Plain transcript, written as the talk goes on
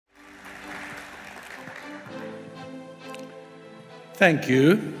Thank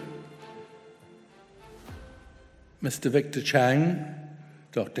you, Mr. Victor Chang,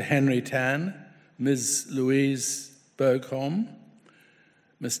 Dr. Henry Tan, Ms. Louise Bergholm,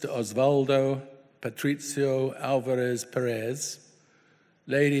 Mr. Osvaldo Patricio Alvarez Perez,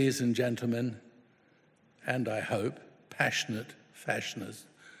 ladies and gentlemen, and I hope passionate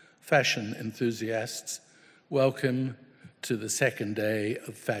fashion enthusiasts, welcome to the second day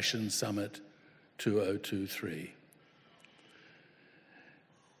of Fashion Summit 2023.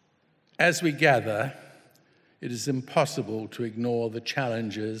 As we gather, it is impossible to ignore the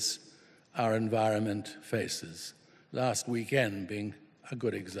challenges our environment faces, last weekend being a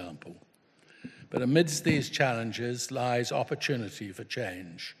good example. But amidst these challenges lies opportunity for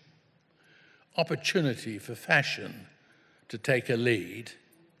change, opportunity for fashion to take a lead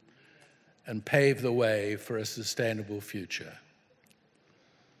and pave the way for a sustainable future.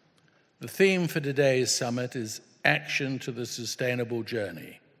 The theme for today's summit is Action to the Sustainable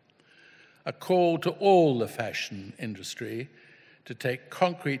Journey, a call to all the fashion industry to take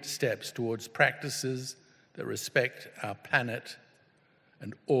concrete steps towards practices that respect our planet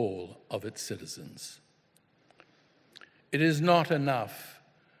and all of its citizens. It is not enough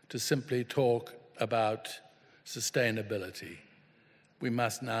to simply talk about sustainability. We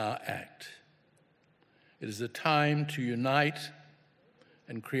must now act. It is a time to unite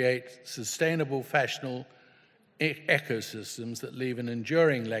and create sustainable fashionable ecosystems that leave an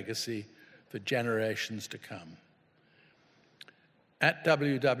enduring legacy for generations to come. At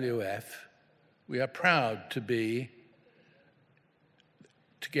WWF, we are proud to be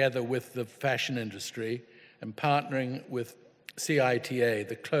together with the fashion industry and partnering with CITA,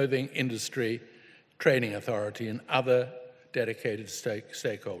 the Clothing Industry Training Authority, and other dedicated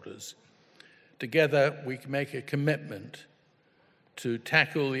stakeholders. Together, we can make a commitment to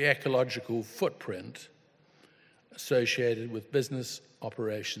tackle the ecological footprint associated with business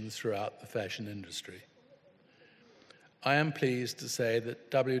operations throughout the fashion industry. I am pleased to say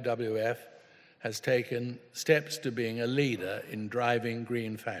that WWF has taken steps to being a leader in driving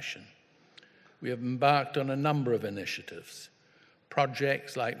green fashion. We have embarked on a number of initiatives,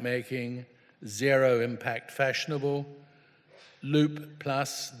 projects like making zero impact fashionable, Loop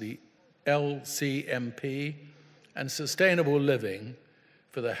Plus, the LCMP, and sustainable living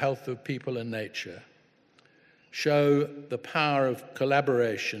for the health of people and nature show the power of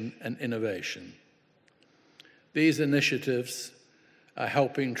collaboration and innovation. These initiatives are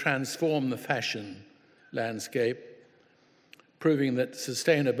helping transform the fashion landscape, proving that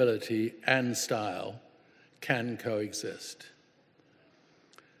sustainability and style can coexist.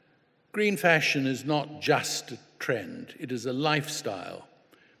 Green fashion is not just a trend, it is a lifestyle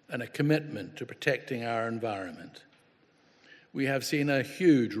and a commitment to protecting our environment. We have seen a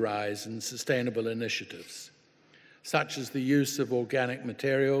huge rise in sustainable initiatives, such as the use of organic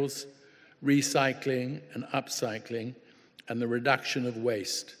materials, recycling and upcycling, and the reduction of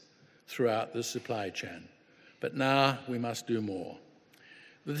waste throughout the supply chain. But now we must do more.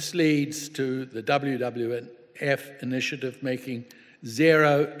 This leads to the WWF initiative making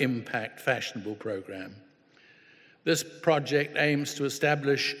zero impact fashionable program. This project aims to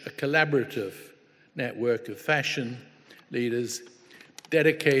establish a collaborative network of fashion leaders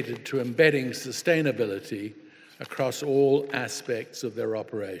dedicated to embedding sustainability across all aspects of their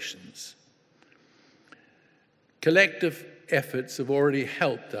operations. Collective efforts have already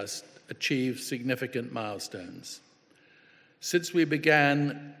helped us achieve significant milestones. Since we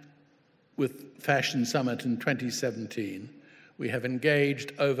began with Fashion Summit in 2017, we have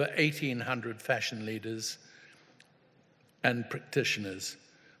engaged over 1,800 fashion leaders and practitioners,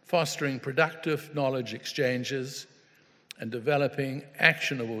 fostering productive knowledge exchanges and developing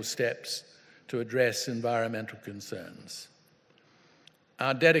actionable steps to address environmental concerns.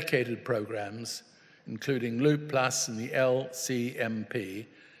 Our dedicated programs, including Loop Plus and the LCMP,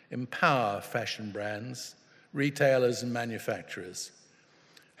 empower fashion brands, retailers, and manufacturers,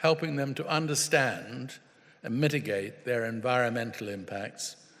 helping them to understand and mitigate their environmental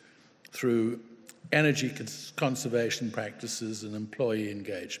impacts through energy conservation practices and employee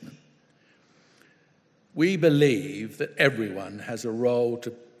engagement. We believe that everyone has a role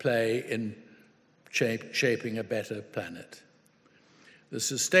to play in shaping a better planet. The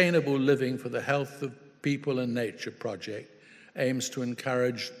Sustainable Living for the Health of People and Nature project aims to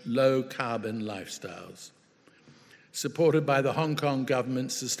encourage low-carbon lifestyles. Supported by the Hong Kong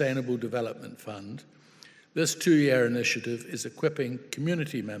Government Sustainable Development Fund, this two-year initiative is equipping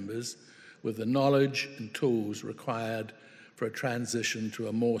community members with the knowledge and tools required for a transition to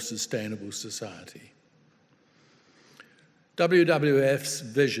a more sustainable society. WWF's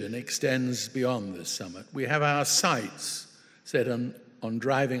vision extends beyond this summit. We have our sights set on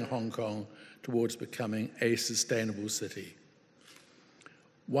driving Hong Kong towards becoming a sustainable city.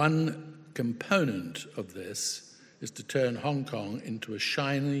 One component of this is to turn Hong Kong into a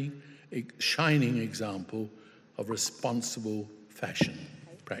shining example of responsible fashion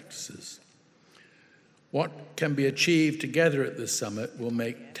practices. What can be achieved together at this summit will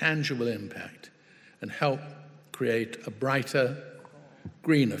make tangible impact and help create a brighter,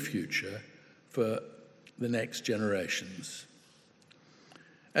 greener future for the next generations.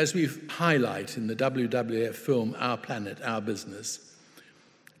 As we highlight in the WWF film Our Planet, Our Business,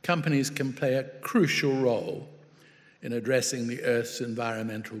 companies can play a crucial role in addressing the Earth's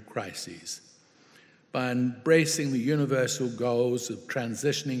environmental crises by embracing the universal goals of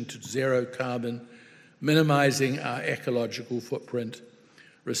transitioning to zero carbon, minimizing our ecological footprint,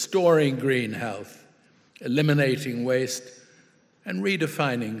 restoring green health, eliminating waste, and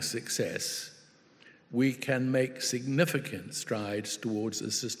redefining success. We can make significant strides towards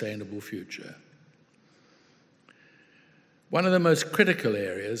a sustainable future. One of the most critical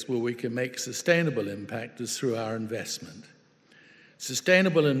areas where we can make sustainable impact is through our investment.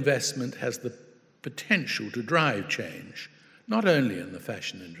 Sustainable investment has the potential to drive change, not only in the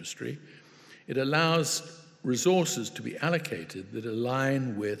fashion industry. It allows resources to be allocated that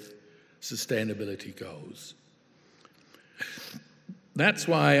align with sustainability goals. That's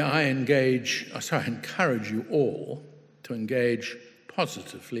why I encourage you all to engage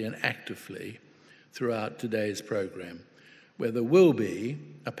positively and actively throughout today's program, where there will be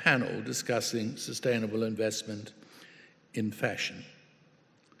a panel discussing sustainable investment in fashion.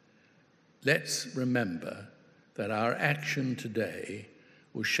 Let's remember that our action today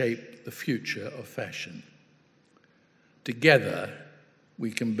will shape the future of fashion. Together,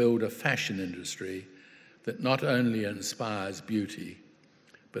 we can build a fashion industry that not only inspires beauty,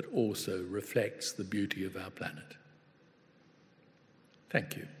 but also reflects the beauty of our planet.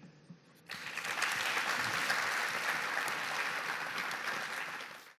 Thank you.